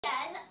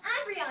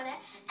Fiona,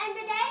 and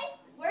today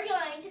we're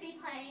going to be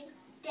playing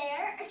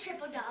Dare a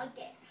Triple Dog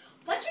Dare.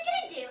 What you're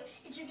going to do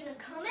is you're going to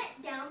comment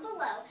down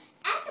below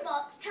at the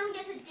box telling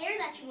us a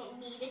dare that you want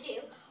me to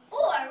do,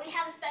 or we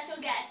have a special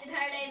guest and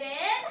her name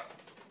is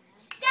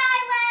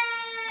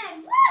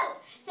Skylin! Woo!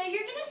 So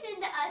you're going to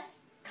send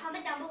us,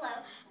 comment down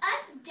below,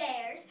 us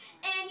dares,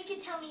 and you can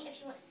tell me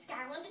if you want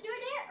Skylin to do a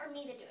dare or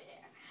me to do a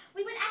dare.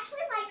 We would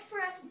actually like for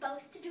us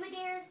both to do a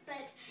dare,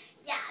 but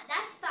yeah,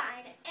 that's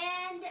fine.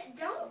 And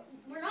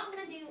we're not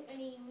going to do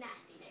any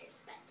nasty dares,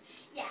 but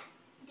yeah.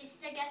 This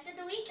is our guest of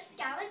the week,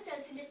 Skylin, so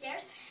send us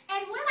dares.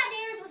 And one of my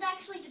dares was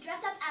actually to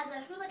dress up as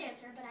a hula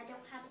dancer, but I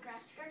don't have a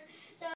grass skirt, so